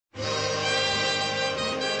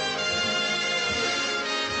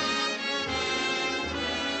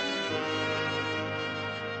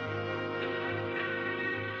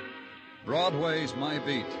Broadway's my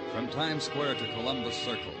beat, from Times Square to Columbus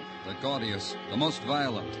Circle. The gaudiest, the most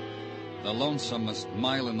violent, the lonesomest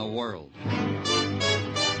mile in the world.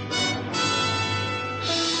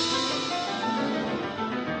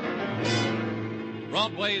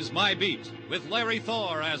 Broadway's My Beat, with Larry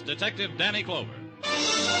Thor as Detective Danny Clover.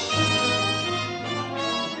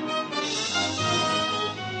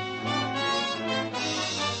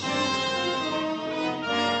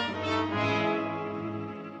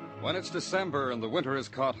 When it's December and the winter has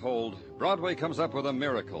caught hold, Broadway comes up with a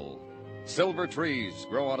miracle. Silver trees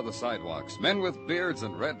grow out of the sidewalks. Men with beards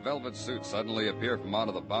and red velvet suits suddenly appear from out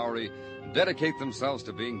of the Bowery and dedicate themselves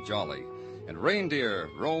to being jolly. And reindeer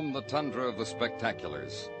roam the tundra of the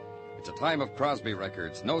spectaculars. It's a time of Crosby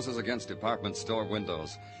records, noses against department store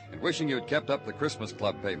windows, and wishing you'd kept up the Christmas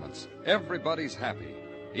club payments. Everybody's happy.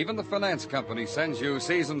 Even the finance company sends you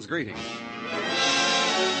season's greetings.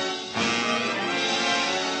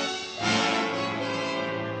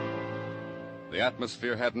 The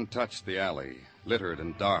atmosphere hadn't touched the alley, littered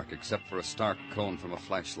and dark, except for a stark cone from a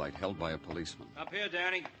flashlight held by a policeman. Up here,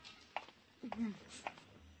 Danny.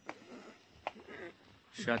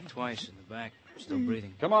 Shot twice in the back. Still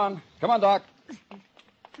breathing. Come on, Doc.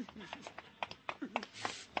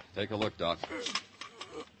 Take a look, Doc.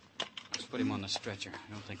 Let's put him on the stretcher.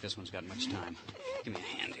 I don't think this one's got much time. Give me a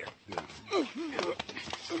hand here.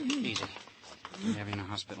 Easy. We'll have you in the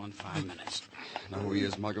hospital in 5 minutes. Know who he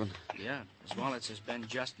is, Muggavan? Yeah, his wallet says Ben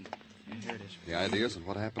Justin. Yeah, here it is. The ideas and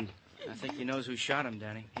what happened? I think he knows who shot him,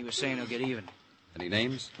 Danny. He was saying he'll get even. Any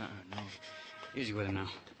names? No. Easy with him now.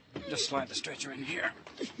 Just slide the stretcher in here.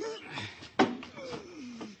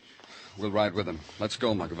 We'll ride with him. Let's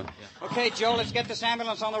go, Muggavan. Yeah. Okay, Joe, let's get this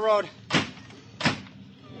ambulance on the road.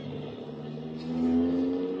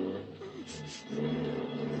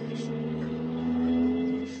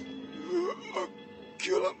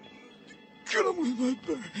 Kill him with my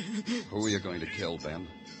bare hands. Who are you going to kill, Ben?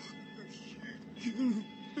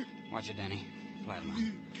 Watch it, Danny. Flat him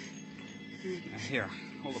out. Here,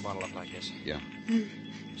 hold the bottle up like this. Yeah.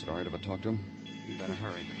 Is it all right if I talk to him? You better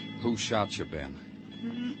hurry. Who shot you, Ben?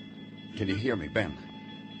 Can you hear me, Ben?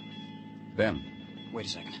 Ben? Wait a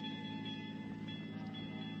second.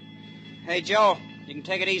 Hey, Joe, you can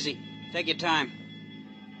take it easy. Take your time.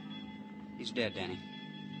 He's dead, Danny.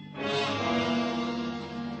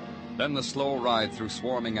 Then the slow ride through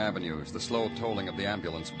swarming avenues, the slow tolling of the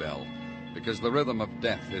ambulance bell, because the rhythm of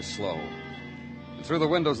death is slow. And through the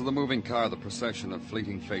windows of the moving car, the procession of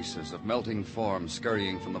fleeting faces, of melting forms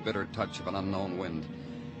scurrying from the bitter touch of an unknown wind.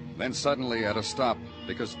 Then suddenly, at a stop,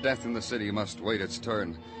 because death in the city must wait its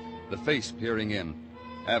turn, the face peering in,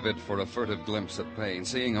 avid for a furtive glimpse at pain,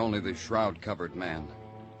 seeing only the shroud-covered man,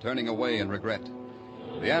 turning away in regret.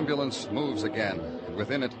 The ambulance moves again, and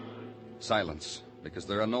within it, silence, because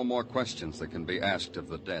there are no more questions that can be asked of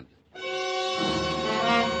the dead.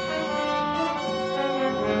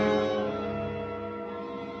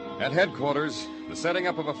 At headquarters, the setting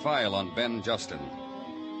up of a file on Ben Justin.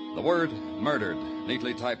 The word murdered,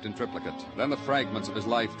 neatly typed in triplicate. Then the fragments of his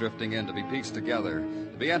life drifting in to be pieced together,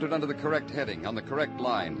 to be entered under the correct heading, on the correct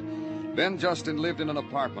line. Ben Justin lived in an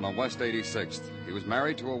apartment on West 86th. He was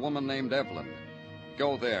married to a woman named Evelyn.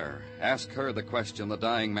 Go there. Ask her the question the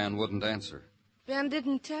dying man wouldn't answer. Ben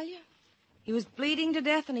didn't tell you? He was bleeding to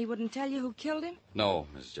death and he wouldn't tell you who killed him? No,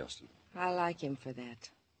 Miss Justin. I like him for that.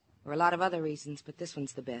 There are a lot of other reasons, but this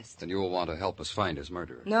one's the best. Then you will want to help us find his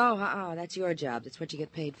murderer. No, that's your job. That's what you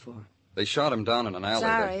get paid for. They shot him down in an alley.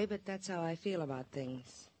 Sorry, but that's how I feel about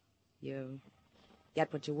things. You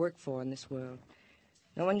get what you work for in this world.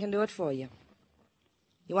 No one can do it for you.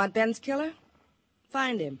 You want Ben's killer?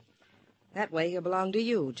 Find him. That way he'll belong to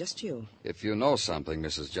you, just you. If you know something,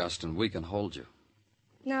 Mrs. Justin, we can hold you.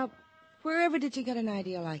 Now, wherever did you get an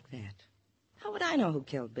idea like that? How would I know who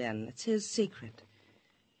killed Ben? It's his secret.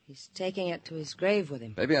 He's taking it to his grave with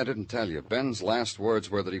him. Maybe I didn't tell you. Ben's last words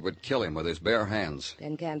were that he would kill him with his bare hands.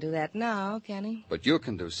 Ben can't do that now, can he? But you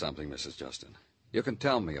can do something, Mrs. Justin. You can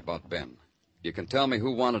tell me about Ben. You can tell me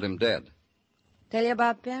who wanted him dead. Tell you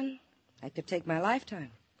about Ben? That could take my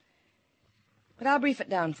lifetime. But I'll brief it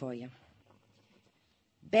down for you.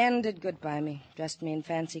 Ben did good by me. Dressed me in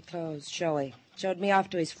fancy clothes, showy. Showed me off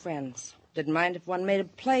to his friends. Didn't mind if one made a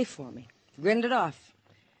play for me. Grinned it off.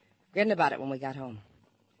 Grinned about it when we got home.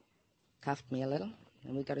 Cuffed me a little,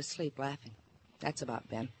 and we go to sleep laughing. That's about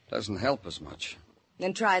Ben. Doesn't help us much.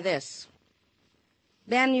 Then try this.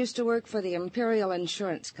 Ben used to work for the Imperial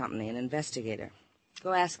Insurance Company, an investigator.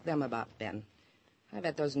 Go ask them about Ben. I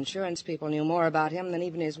bet those insurance people knew more about him than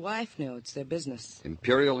even his wife knew. It's their business.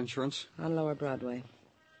 Imperial Insurance? On Lower Broadway.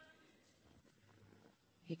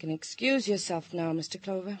 You can excuse yourself now, Mr.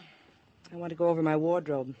 Clover. I want to go over my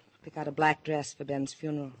wardrobe, pick out a black dress for Ben's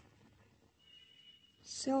funeral.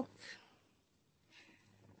 Silk?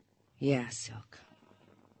 Yeah, silk.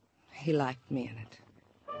 He liked me in it.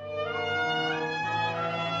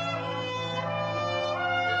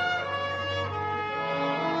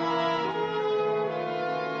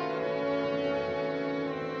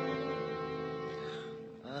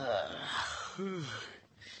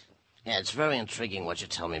 Yeah, it's very intriguing what you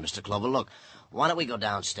tell me, Mr. Clover. Look, why don't we go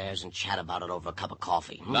downstairs and chat about it over a cup of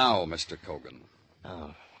coffee? Now, Mr. Cogan.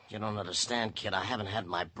 Oh, you don't understand, kid. I haven't had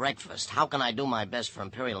my breakfast. How can I do my best for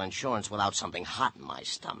Imperial Insurance without something hot in my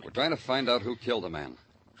stomach? We're trying to find out who killed the man.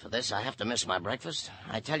 For this, I have to miss my breakfast?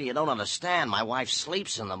 I tell you don't understand. My wife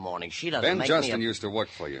sleeps in the morning. She doesn't Ben make Justin me used to work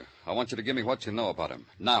for you. I want you to give me what you know about him.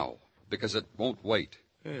 Now. Because it won't wait.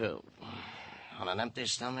 Oh, on an empty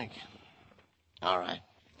stomach? All right.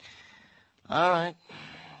 All right.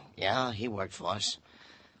 Yeah, he worked for us.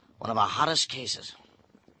 One of our hottest cases.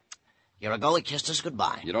 A year ago, he kissed us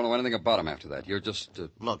goodbye. You don't know anything about him after that. You're just...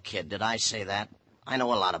 Look, kid, did I say that? I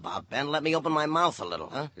know a lot about Ben. Let me open my mouth a little,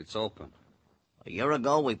 huh? It's open. A year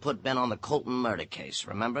ago, we put Ben on the Colton murder case.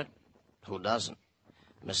 Remember it? Who doesn't?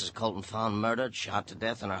 Mrs. Colton found murdered, shot to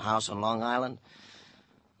death in her house on Long Island.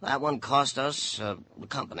 That one cost us, the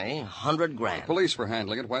company, $100,000. The police were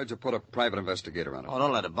handling it. Why'd you put a private investigator on it? Oh,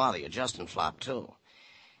 don't let it bother you. Justin flopped, too.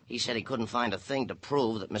 He said he couldn't find a thing to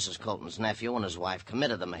prove that Mrs. Colton's nephew and his wife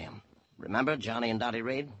committed the mayhem. Remember Johnny and Dottie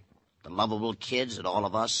Reed? The lovable kids that all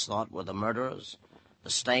of us thought were the murderers? The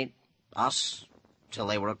state, us, till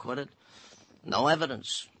they were acquitted? No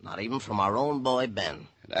evidence, not even from our own boy, Ben.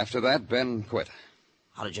 And after that, Ben quit.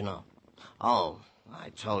 How did you know? Oh, I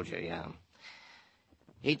told you, yeah.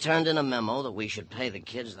 He turned in a memo that we should pay the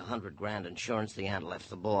kids the $100,000 insurance the aunt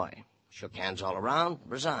left the boy. Shook hands all around,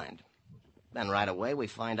 resigned. Then right away we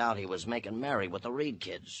find out he was making merry with the Reed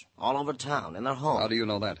kids, all over town, in their home. How do you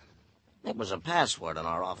know that? It was a password in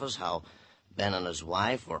our office, how Ben and his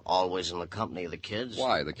wife were always in the company of the kids.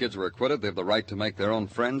 Why? The kids were acquitted. They have the right to make their own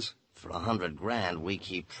friends? For $100,000, we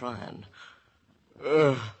keep trying.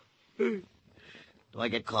 Do I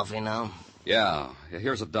get coffee now? Yeah.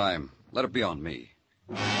 Here's a dime. Let it be on me.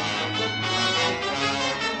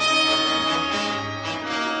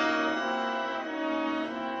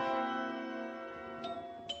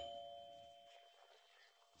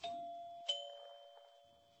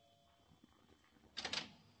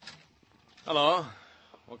 Hello.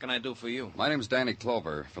 What can I do for you? My name's Danny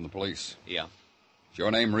Clover from the police. Yeah. Is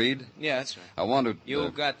your name Reed? Yeah, that's right. I wanted... You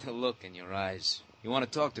got the look in your eyes. You want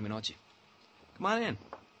to talk to me, don't you? Come on in.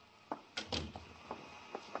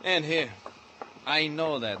 And here. I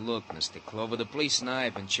know that look, Mr. Clover. The police and I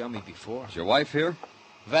have been chummy before. Is your wife here?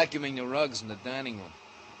 Vacuuming the rugs in the dining room.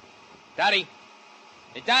 Dottie!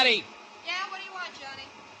 Hey, Dottie! Yeah, what do you want, Johnny?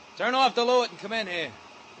 Turn off the Lewitt and come in here.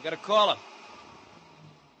 We got a caller.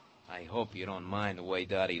 I hope you don't mind the way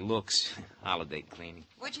Dottie looks. Holiday cleaning.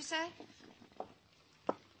 What'd you say?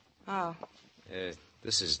 Oh.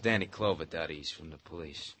 This is Danny Clover, Dottie. He's from the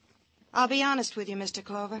police. I'll be honest with you, Mr.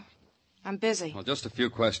 Clover. I'm busy. Well, just a few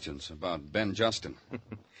questions about Ben Justin.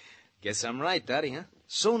 Guess I'm right, Dottie, huh?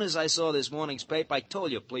 Soon as I saw this morning's paper, I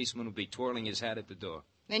told you a policeman would be twirling his hat at the door.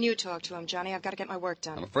 Then you talk to him, Johnny. I've got to get my work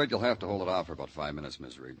done. I'm afraid you'll have to hold it off for about 5 minutes,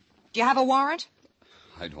 Miss Reed. Do you have a warrant?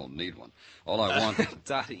 I don't need one. All I want...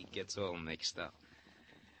 Dottie gets all mixed up.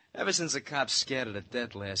 Ever since the cops scared her to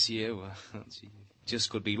death last year, well, she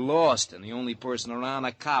just could be lost, and the only person around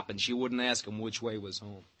a cop, and she wouldn't ask him which way was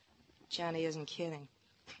home. Johnny isn't kidding.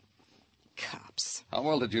 Cops. How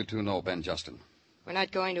well did you two know Ben Justin? We're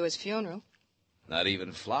not going to his funeral. Not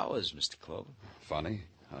even flowers, Mr. Clover. Funny.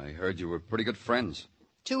 I heard you were pretty good friends.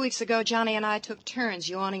 2 weeks ago, Johnny and I took turns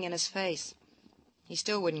yawning in his face. He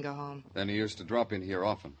still wouldn't go home. Then he used to drop in here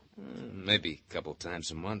often. Maybe a couple times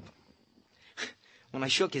a month. When I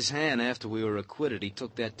shook his hand after we were acquitted, he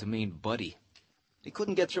took that to mean buddy. He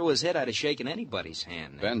couldn't get through his head I'd have shaken anybody's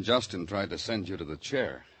hand. Ben Justin tried to send you to the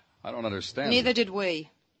chair. I don't understand. Neither did we.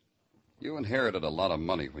 You inherited a lot of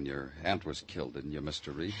money when your aunt was killed, didn't you,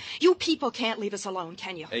 Mr. Reed? You people can't leave us alone,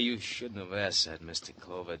 can you? Hey, you shouldn't have asked that, Mr.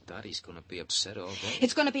 Clover. Dottie's going to be upset all day.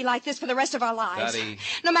 It's going to be like this for the rest of our lives. Dottie.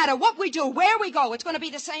 No matter what we do, where we go, it's going to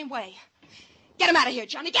be the same way. Get him out of here,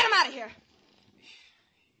 Johnny. Get him out of here.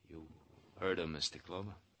 You heard him, Mr.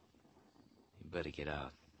 Clover. You better get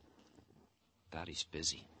out. Dottie's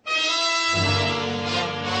busy.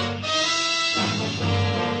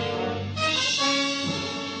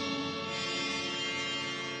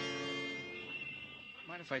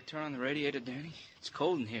 Mind if I turn on the radiator, Danny? It's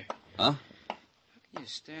cold in here. Huh? How can you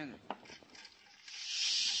stand it?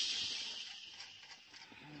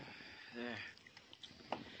 There.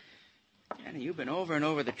 Danny, you've been over and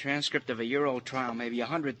over the transcript of a year-old trial maybe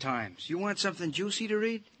 100 times. You want something juicy to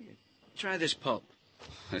read? Here, try this pulp.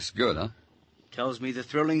 It's good, huh? Tells me the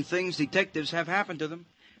thrilling things detectives have happened to them.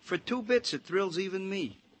 For 2 bits, it thrills even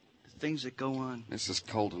me. The things that go on. Mrs.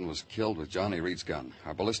 Colton was killed with Johnny Reed's gun.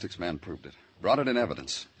 Our ballistics man proved it. Brought it in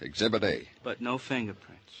evidence. Exhibit A. But no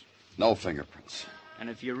fingerprints. No fingerprints. And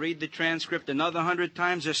if you read the transcript another 100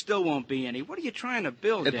 times, there still won't be any. What are you trying to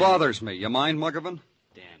build, It Danny? bothers me. You mind, Muggavan?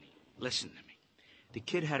 Danny, listen to me. The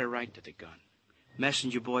kid had a right to the gun.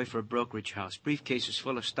 Messenger boy for a brokerage house. Briefcases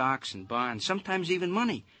full of stocks and bonds. Sometimes even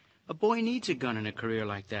money. A boy needs a gun in a career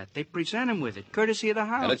like that. They present him with it, courtesy of the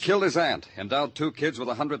house. And it killed his aunt. Endowed 2 kids with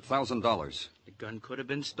 $100,000. The gun could have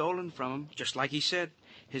been stolen from him, just like he said.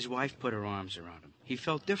 His wife put her arms around him. He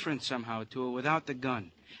felt different somehow to her without the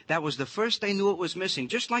gun. That was the first they knew it was missing,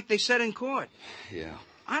 just like they said in court. Yeah.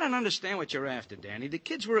 I don't understand what you're after, Danny. The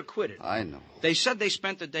kids were acquitted. I know. They said they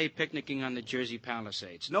spent the day picnicking on the Jersey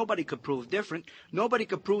Palisades. Nobody could prove different. Nobody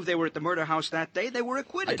could prove they were at the murder house that day. They were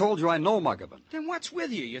acquitted. I told you I know Muggavan. Then what's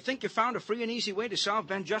with you? You think you found a free and easy way to solve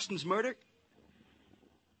Ben Justin's murder?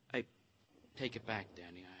 I take it back,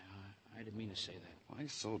 Danny. I didn't mean to say that. Why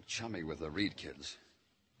so chummy with the Reed kids?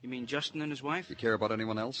 You mean Justin and his wife? You care about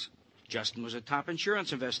anyone else? Justin was a top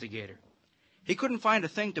insurance investigator. He couldn't find a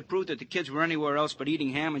thing to prove that the kids were anywhere else but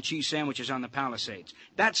eating ham and cheese sandwiches on the Palisades.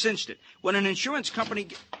 That cinched it. When an insurance company...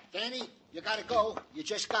 Danny, you gotta go. You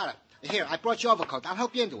just gotta. Here, I brought your overcoat. I'll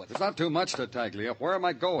help you into it. There's not too much to tagly up. Where am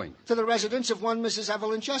I going? To the residence of one Mrs.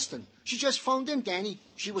 Evelyn Justin. She just phoned in, Danny.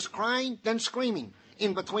 She was crying, then screaming.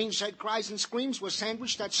 In between said cries and screams was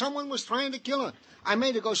sandwiched that someone was trying to kill her. I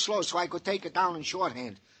made her go slow so I could take her down in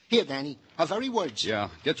shorthand. Here, Danny, her very words. Yeah,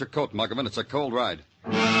 get your coat, Muggavan. It's a cold ride.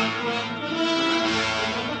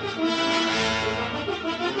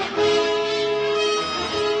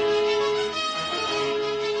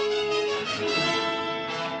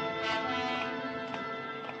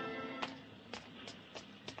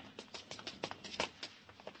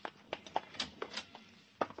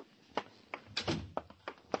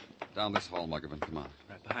 Down this hall, Muggavan. Come on.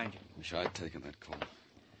 Right behind you. Wish I'd taken that call.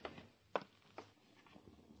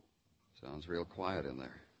 Sounds real quiet in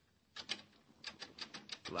there.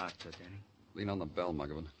 Locked, Danny. Lean on the bell,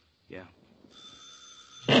 Muggavan. Yeah.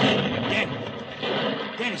 Danny,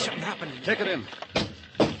 something happened. Kick it in.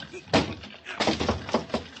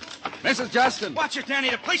 Mrs. Justin! Watch it, Danny.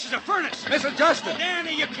 The place is a furnace. Mrs. Justin!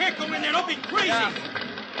 Danny, you can't go in there. Don't be crazy. Yeah.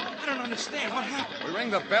 I don't understand. What happened? We ring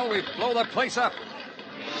the bell, we blow the place up.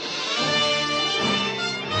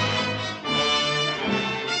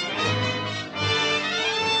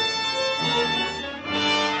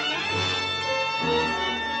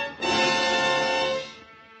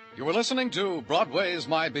 You were listening to Broadway's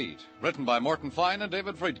My Beat, written by Morton Fine and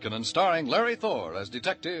David Friedkin and starring Larry Thor as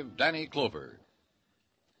Detective Danny Clover.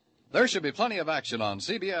 There should be plenty of action on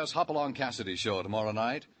CBS Hopalong Cassidy show tomorrow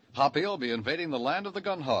night. Hoppy will be invading the land of the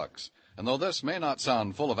Gunhawks, and though this may not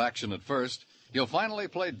sound full of action at first, he'll finally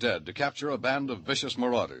play dead to capture a band of vicious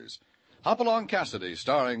marauders. Hopalong Cassidy,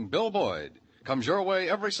 starring Bill Boyd, comes your way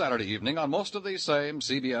every Saturday evening on most of these same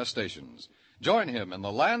CBS stations. Join him in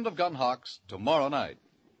the land of Gunhawks tomorrow night.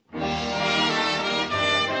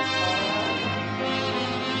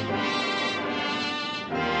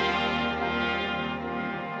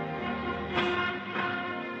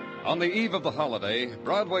 On the eve of the holiday,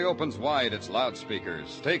 Broadway opens wide its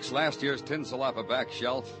loudspeakers, takes last year's Tinsalapa back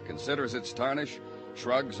shelf, considers its tarnish,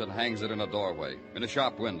 shrugs, and hangs it in a doorway, in a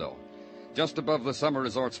shop window, just above the summer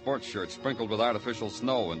resort sports shirt sprinkled with artificial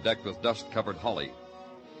snow and decked with dust-covered holly.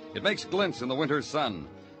 It makes glints in the winter's sun,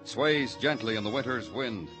 sways gently in the winter's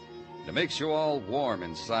wind. It makes you all warm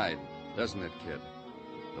inside, doesn't it, kid?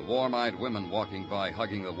 The warm-eyed women walking by,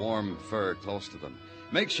 hugging the warm fur close to them.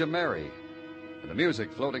 Makes you merry. And the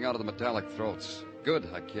music floating out of the metallic throats. Good,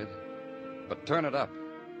 huh, kid? But turn it up.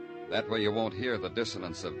 That way you won't hear the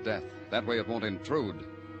dissonance of death. That way it won't intrude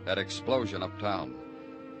that explosion uptown.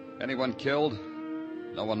 Anyone killed?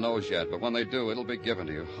 No one knows yet, but when they do, it'll be given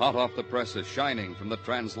to you, hot off the presses, shining from the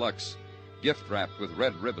Translux, gift-wrapped with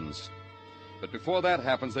red ribbons. But before that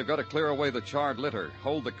happens, they've got to clear away the charred litter,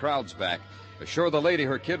 hold the crowds back, assure the lady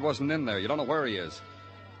her kid wasn't in there. You don't know where he is.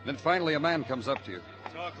 Then finally a man comes up to you.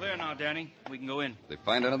 It's all clear now, Danny. We can go in. They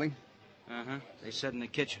find anything? Uh-huh. They said in the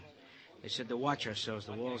kitchen. They said to watch ourselves.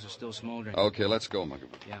 The walls are still smoldering. Okay, let's go, Muggavan.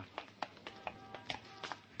 Yeah.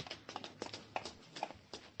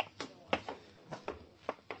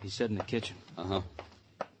 He said in the kitchen. Uh-huh.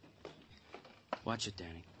 Watch it,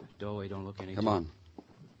 Danny. Doorway don't look any Come good. on.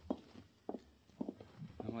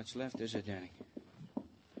 Not much left, is there, Danny?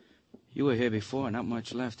 You were here before. Not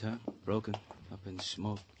much left, huh? Broken, up in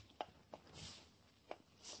smoke.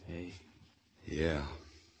 Hey, Yeah.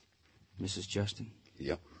 Mrs. Justin?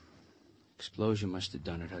 Yep. Explosion must have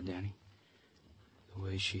done it, huh, Danny? The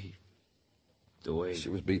way she... She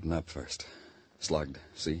was beaten up first. Slugged.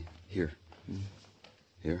 See? Here.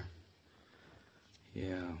 Here.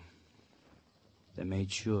 Yeah. They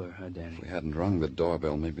made sure, huh, Danny? If we hadn't rung the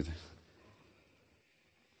doorbell, maybe the...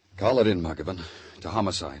 Call it in, Muggavan. To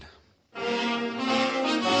homicide.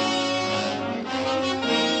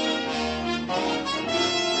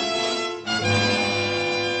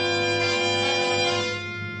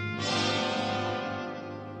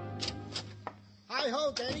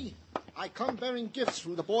 Hi-ho, Danny. I come bearing gifts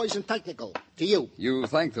from the boys in technical. To you. You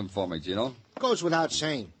thank them for me, Gino. Goes without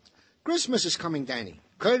saying. Christmas is coming, Danny.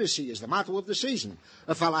 Courtesy is the motto of the season.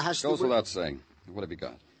 A fella has to... Goes without saying. What have you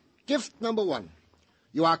got? Gift number 1.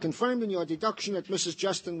 You are confirmed in your deduction that Mrs.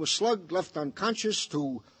 Justin was slugged, left unconscious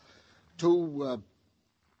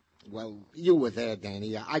well, you were there,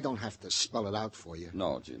 Danny. I don't have to spell it out for you.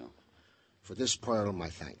 No, Gino. For this pearl, my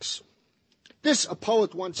thanks. This, a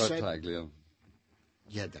poet once said... Tartaglia.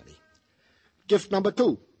 Yeah, Danny. Gift number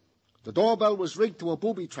 2. The doorbell was rigged to a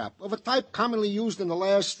booby trap of a type commonly used in the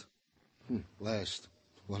last...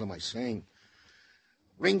 What am I saying?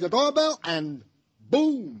 Ring the doorbell and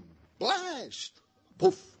boom, blast,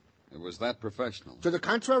 poof. It was that professional. To the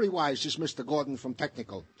contrary, wise is Mr. Gordon from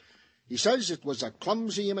Technical. He says it was a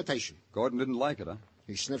clumsy imitation. Gordon didn't like it, huh?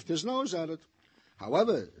 He sniffed his nose at it.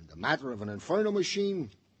 However, in the matter of an inferno machine,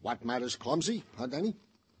 what matters clumsy, huh, Danny?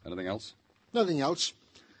 Anything else? Nothing else.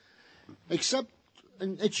 Except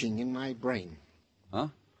an itching in my brain. Huh?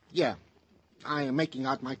 Yeah. I am making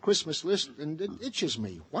out my Christmas list, and it itches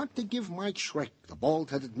me. What to give Mike Schreck, the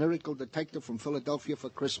bald-headed miracle detective from Philadelphia, for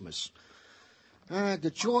Christmas?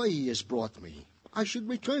 The joy he has brought me. I should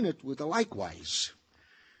return it with a likewise.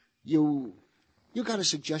 You got a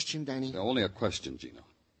suggestion, Danny? Only a question, Gino.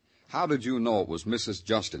 How did you know it was Mrs.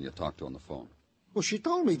 Justin you talked to on the phone? Well, she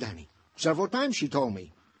told me, Danny. Several times she told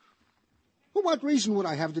me. For what reason would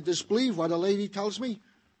I have to disbelieve what a lady tells me?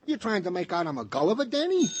 You're trying to make out I'm a Gulliver,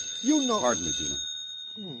 Danny? You know... Pardon me, Gino.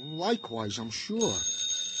 Likewise, I'm sure.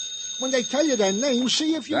 When they tell you their name,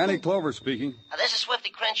 see if you... Danny Clover speaking. This is Swifty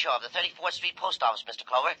Crenshaw of the 34th Street Post Office, Mr.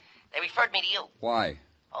 Clover. They referred me to you. Why?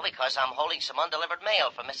 Oh, because I'm holding some undelivered mail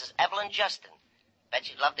for Mrs. Evelyn Justin. Bet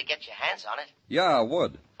you'd love to get your hands on it. Yeah, I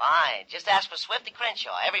would. Fine. Just ask for Swifty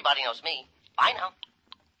Crenshaw. Everybody knows me. Bye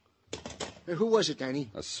now. Who was it, Danny?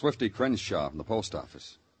 A Swifty Crenshaw from the post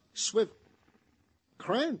office. Swift...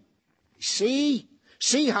 Cren? See?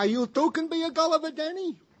 See how you two can be a Gulliver,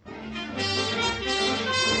 Danny?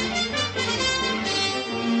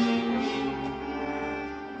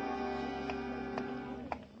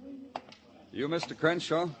 You Mr.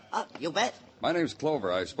 Crenshaw? You bet. My name's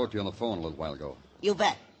Clover. I spoke to you on the phone a little while ago. You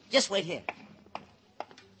bet. Just wait here.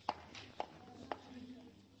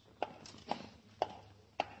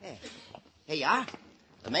 Here you are.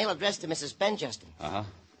 The mail addressed to Mrs. Ben Justin. Uh-huh.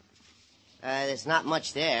 There's not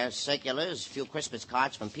much there. Circulars, a few Christmas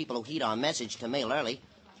cards from people who heed our message to mail early.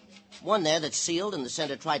 One there that's sealed, and the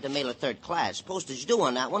sender tried to mail it third class. Postage due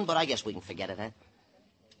on that one, but I guess we can forget it,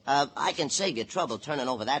 huh? I can save you trouble turning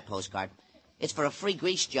over that postcard. It's for a free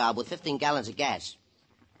grease job with 15 gallons of gas.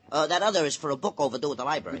 That other is for a book overdue at the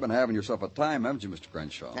library. You've been having yourself a time, haven't you, Mr.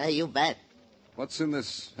 Crenshaw? Hey, you bet. What's in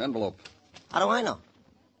this envelope? How do I know?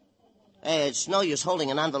 Hey, it's no use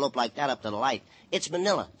holding an envelope like that up to the light. It's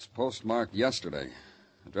manila. It's postmarked yesterday.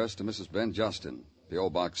 Addressed to Mrs. Ben Justin. P.O.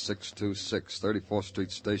 Box 626, 34th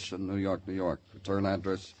Street Station, New York, New York. Return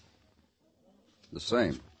address? The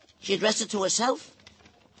same. She addressed it to herself?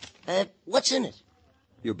 What's in it?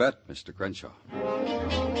 You bet, Mr. Crenshaw.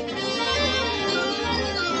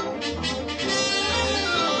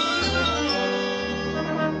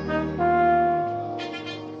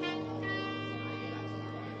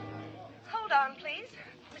 Hold on, please.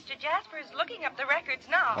 Mr. Jasper is looking up the records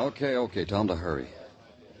now. Okay. Tell him to hurry.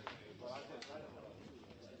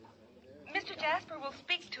 Mr. Jasper will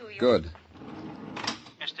speak to you. Good.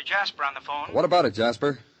 Mr. Jasper on the phone. What about it,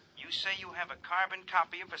 Jasper? You say you have a carbon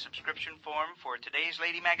copy of a subscription form for today's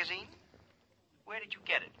Lady magazine? Where did you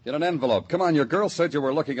get it? In an envelope. Come on, your girl said you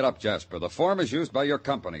were looking it up, Jasper. The form is used by your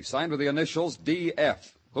company, signed with the initials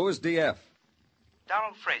DF. Who is DF?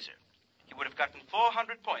 Donald Fraser. He would have gotten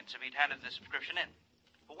 400 points if he'd handed the subscription in.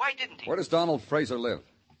 But why didn't he? Where does Donald Fraser live?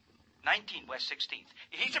 19 West 16th.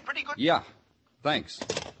 He's a pretty good... Yeah. Thanks.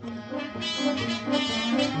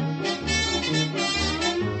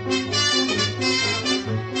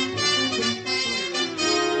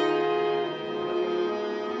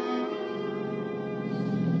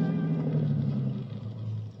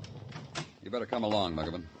 You better come along,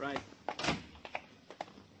 Muggavan. Right.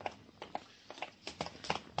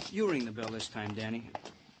 You ring the bell this time, Danny.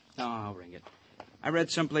 No, I'll ring it. I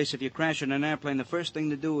read someplace if you crash in an airplane, the first thing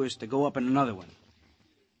to do is to go up in another one.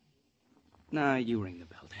 Nah, you ring the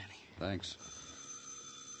bell, Danny. Thanks.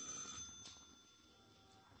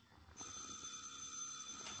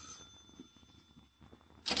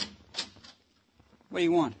 What do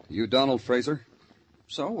you want? You Donald Fraser?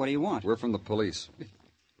 So, what do you want? We're from the police.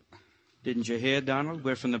 Didn't you hear, Donald?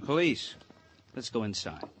 We're from the police. Let's go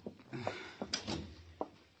inside.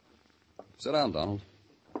 Sit down, Donald.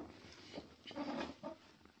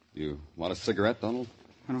 You want a cigarette, Donald?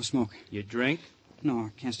 I don't smoke. You drink? No, I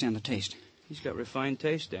can't stand the taste. He's got refined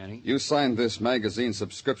taste, Danny. You signed this magazine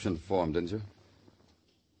subscription form, didn't you?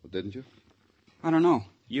 Well, didn't you? I don't know.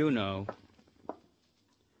 You know.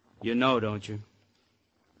 You know, don't you?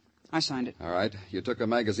 I signed it. All right. You took a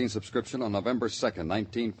magazine subscription on November 2nd,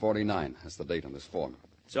 1949. That's the date on this form.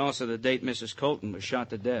 It's also the date Mrs. Colton was shot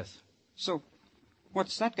to death. So,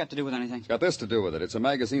 what's that got to do with anything? It's got this to do with it. It's a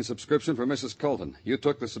magazine subscription for Mrs. Colton. You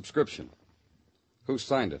took the subscription. Who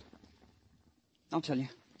signed it? I'll tell you.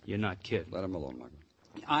 You're not kidding. Let him alone,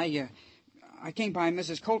 Margaret. I came by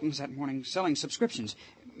Mrs. Colton's that morning selling subscriptions.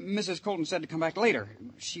 Mrs. Colton said to come back later.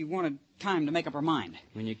 She wanted time to make up her mind.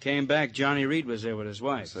 When you came back, Johnny Reed was there with his I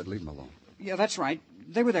wife. said leave him alone. Yeah, that's right.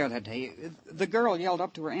 They were there that day. The girl yelled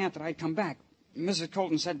up to her aunt that I'd come back. Mrs.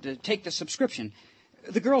 Colton said to take the subscription.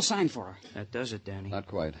 The girl signed for her. That does it, Danny. Not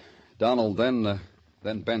quite. Donald, then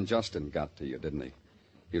Ben Justin got to you, didn't he?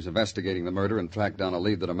 He was investigating the murder and tracked down a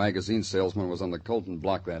lead that a magazine salesman was on the Colton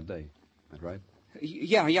block that day. That right?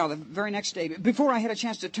 Yeah, the very next day. Before I had a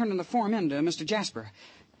chance to turn in the form in to Mr. Jasper.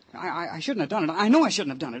 I shouldn't have done it. I know I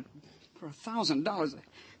shouldn't have done it. For $1,000,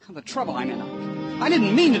 the trouble I'm in. I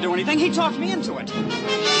didn't mean to do anything. He talked me into it.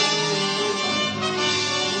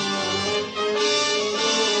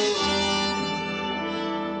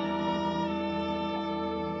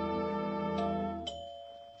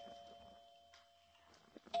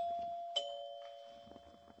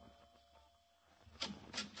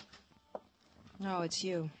 No, it's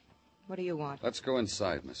you. What do you want? Let's go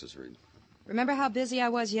inside, Mrs. Reed. Remember how busy I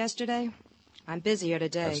was yesterday? I'm busier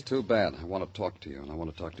today. That's too bad. I want to talk to you, and I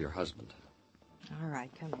want to talk to your husband. All right,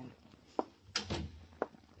 come in.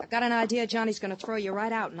 I've got an idea Johnny's going to throw you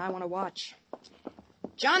right out, and I want to watch.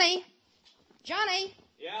 Johnny! Johnny!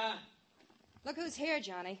 Yeah? Look who's here,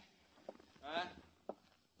 Johnny. Huh?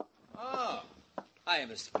 Oh. Hiya,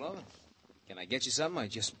 Mr. Clover. Can I get you something? I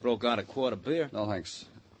just broke out a quart of beer. No, thanks.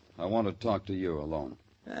 I want to talk to you alone.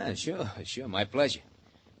 Sure. My pleasure.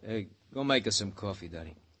 Go make us some coffee,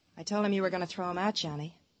 Daddy. I told him you were going to throw him out,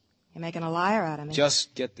 Johnny. You're making a liar out of me.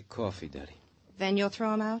 Just get the coffee, Daddy. Then you'll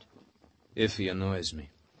throw him out? If he annoys me.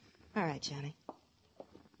 All right, Johnny.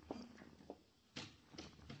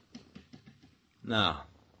 Now,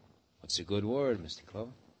 what's a good word, Mr.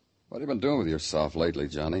 Clover? What have you been doing with yourself lately,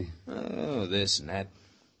 Johnny? Oh, this and that.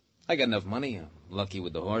 I got enough money. I'm lucky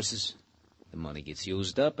with the horses. The money gets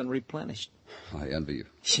used up and replenished. I envy you.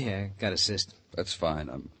 Yeah, got a system. That's fine.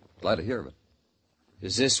 I'm glad to hear of it.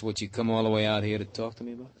 Is this what you come all the way out here to talk to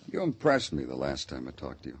me about? You impressed me the last time I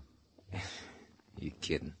talked to you. You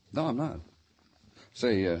kidding? No, I'm not.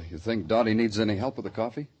 Say, you think Dottie needs any help with the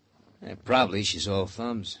coffee? Probably. She's all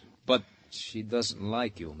thumbs. But she doesn't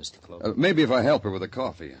like you, Mr. Clover. Maybe if I help her with the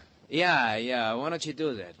coffee. Yeah. Why don't you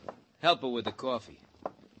do that? Help her with the coffee.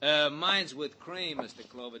 Mine's with cream, Mr.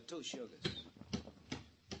 Clover. 2 sugars.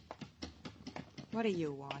 What do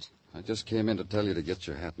you want? I just came in to tell you to get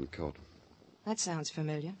your hat and coat. That sounds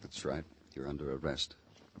familiar. That's right. You're under arrest.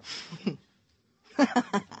 Hey, you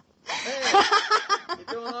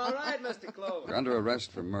doing all right, Mr. Clover? You're under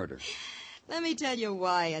arrest for murder. Let me tell you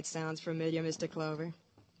why it sounds familiar, Mr. Clover.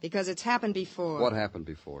 Because it's happened before. What happened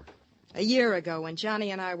before? A year ago, when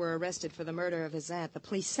Johnny and I were arrested for the murder of his aunt, the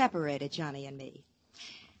police separated Johnny and me.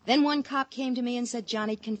 Then one cop came to me and said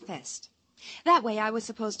Johnny'd confessed. That way I was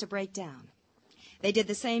supposed to break down. They did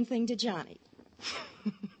the same thing to Johnny.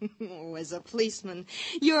 Oh, as a policeman,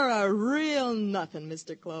 you're a real nothing,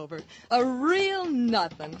 Mr. Clover. A real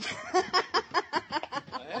nothing.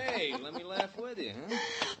 Hey, let me laugh with you,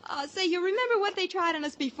 huh? Say, you remember what they tried on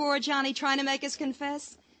us before, Johnny, trying to make us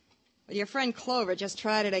confess? Well, your friend Clover just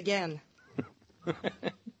tried it again.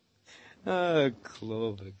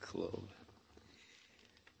 Clover.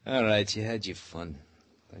 All right, you had your fun.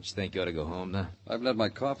 Don't you think you ought to go home now? I haven't had my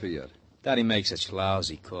coffee yet. Daddy makes such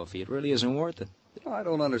lousy coffee. It really isn't worth it. I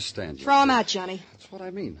don't understand you. Throw him out, Johnny. That's what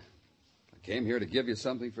I mean. I came here to give you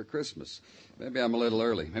something for Christmas. Maybe I'm a little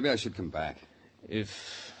early. Maybe I should come back.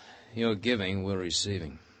 If you're giving, we're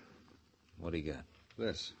receiving. What do you got?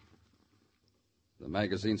 This. The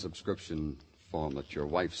magazine subscription form that your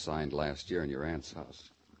wife signed last year in your aunt's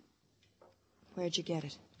house. Where'd you get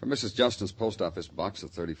it? From Mrs. Justin's post office box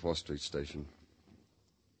at 34th Street Station.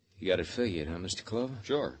 You got it figured, huh, Mr. Clover?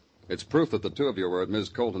 Sure. It's proof that the two of you were at Ms.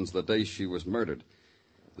 Colton's the day she was murdered.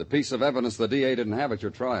 The piece of evidence the DA didn't have at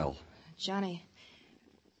your trial. Johnny,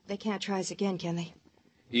 they can't try us again, can they?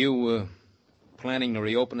 You, planning to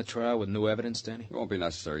reopen the trial with new evidence, Danny? It won't be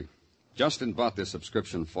necessary. Justin bought this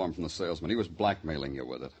subscription form from the salesman. He was blackmailing you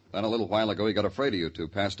with it. Then a little while ago, he got afraid of you two,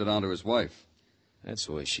 passed it on to his wife. That's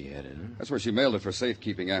where she had it, huh? That's where she mailed it for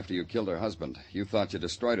safekeeping after you killed her husband. You thought you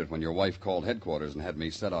destroyed it when your wife called headquarters and had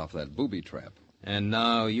me set off that booby trap. And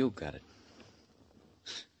now you got it.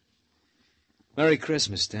 Merry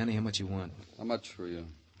Christmas, Danny. How much you want? How much were you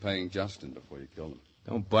paying Justin before you killed him?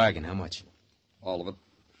 Don't bargain. How much? All of it.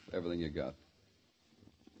 Everything you got.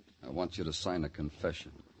 I want you to sign a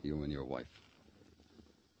confession, you and your wife.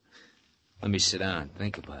 Let me sit down.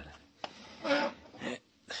 Think about it.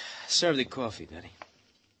 Serve the coffee, Daddy.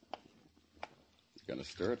 You gonna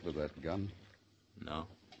stir it with that gun? No.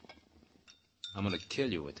 I'm gonna kill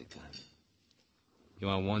you with the gun. You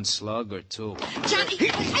want one slug or two? Johnny!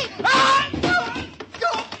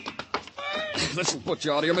 This'll put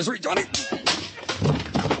you out of your misery, Johnny.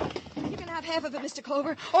 You can have half of it, Mr.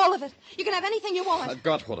 Clover. All of it. You can have anything you want. I've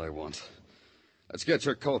got what I want. Let's get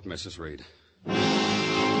your coat, Mrs. Reed.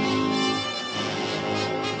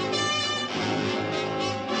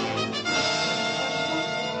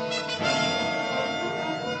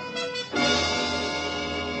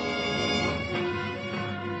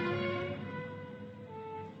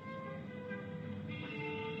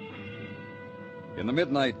 In the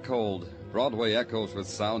midnight cold, Broadway echoes with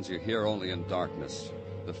sounds you hear only in darkness.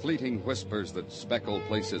 The fleeting whispers that speckle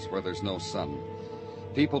places where there's no sun.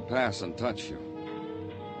 People pass and touch you.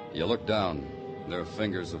 You look down, there are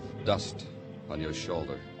fingers of dust on your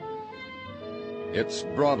shoulder. It's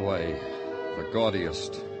Broadway, the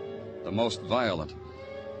gaudiest, the most violent,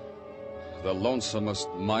 the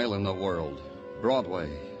lonesomest mile in the world.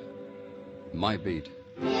 Broadway, my beat.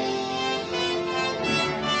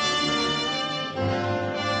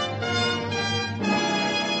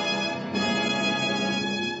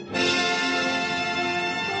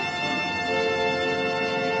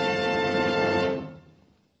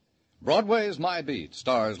 Broadway's My Beat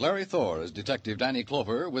stars Larry Thor as Detective Danny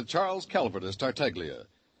Clover with Charles Calvert as Tartaglia.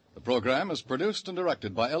 The program is produced and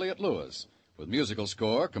directed by Elliott Lewis, with musical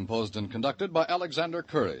score composed and conducted by Alexander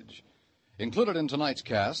Courage. Included in tonight's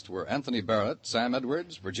cast were Anthony Barrett, Sam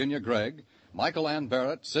Edwards, Virginia Gregg, Michael Ann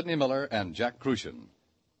Barrett, Sidney Miller, and Jack Crucian.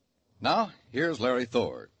 Now, here's Larry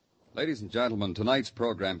Thor. Ladies and gentlemen, tonight's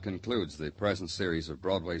program concludes the present series of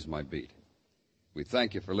Broadway's My Beat. We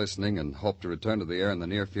thank you for listening and hope to return to the air in the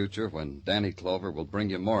near future when Danny Clover will bring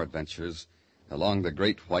you more adventures along the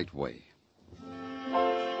Great White Way.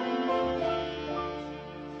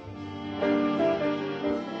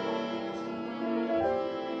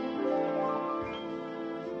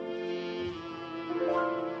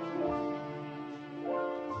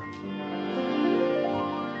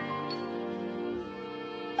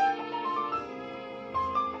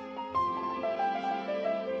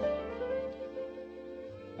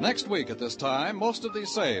 Next week at this time, most of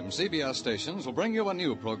these same CBS stations will bring you a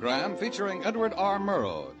new program featuring Edward R.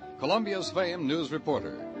 Murrow, Columbia's famed news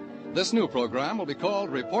reporter. This new program will be called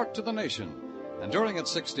Report to the Nation. And during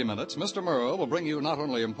its 60 minutes, Mr. Murrow will bring you not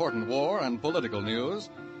only important war and political news,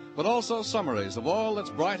 but also summaries of all that's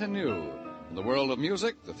bright and new in the world of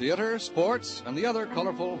music, the theater, sports, and the other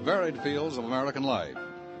colorful, varied fields of American life.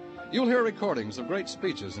 You'll hear recordings of great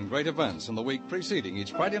speeches and great events in the week preceding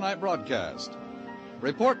each Friday night broadcast.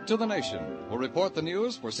 Report to the Nation will report the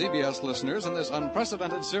news for CBS listeners in this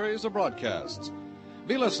unprecedented series of broadcasts.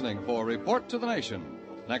 Be listening for Report to the Nation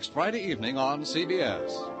next Friday evening on CBS.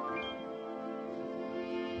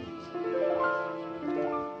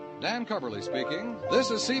 Dan Coverly speaking. This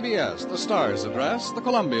is CBS, the Stars Address, the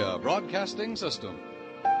Columbia Broadcasting System.